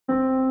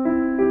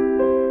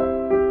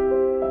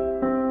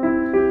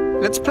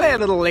Let's play a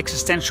little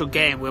existential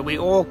game where we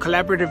all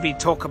collaboratively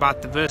talk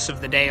about the verse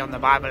of the day on the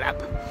Bible app.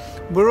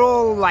 We're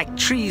all like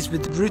trees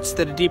with roots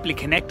that are deeply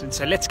connected,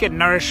 so let's get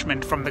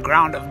nourishment from the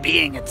ground of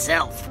being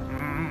itself.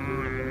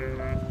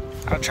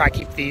 I'll try to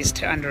keep these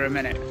to under a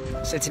minute.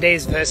 So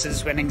today's verse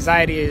is, when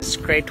anxiety is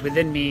great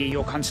within me,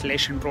 your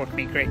consolation brought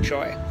me great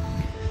joy.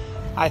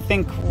 I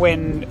think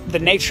when the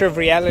nature of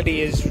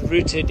reality is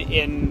rooted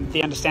in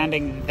the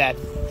understanding that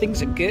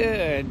things are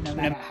good, no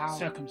matter how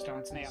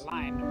circumstances may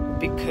align,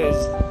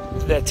 because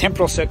the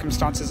temporal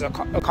circumstances are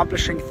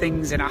accomplishing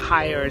things in a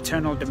higher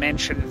eternal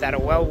dimension that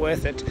are well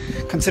worth it.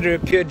 Consider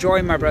it pure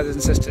joy, my brothers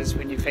and sisters,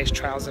 when you face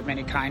trials of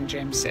many kind,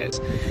 James says.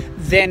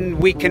 Then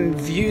we can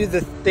view the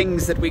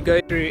things that we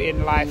go through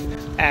in life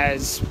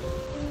as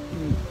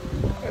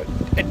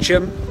a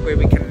gym where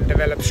we can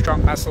develop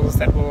strong muscles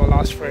that will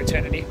last for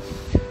eternity.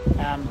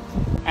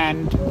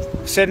 And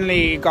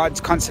certainly God's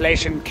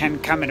consolation can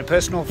come in a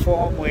personal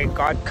form where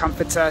God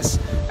comforts us,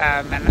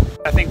 and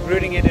I think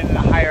rooting it in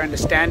a higher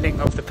understanding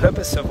of the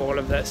purpose of all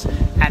of this,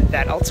 and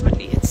that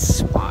ultimately it's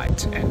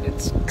smart and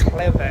it's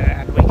clever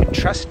and we can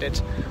trust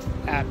it.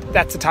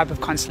 That's the type of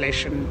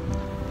consolation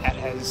that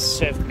has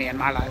served me in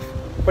my life.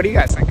 What do you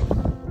guys think?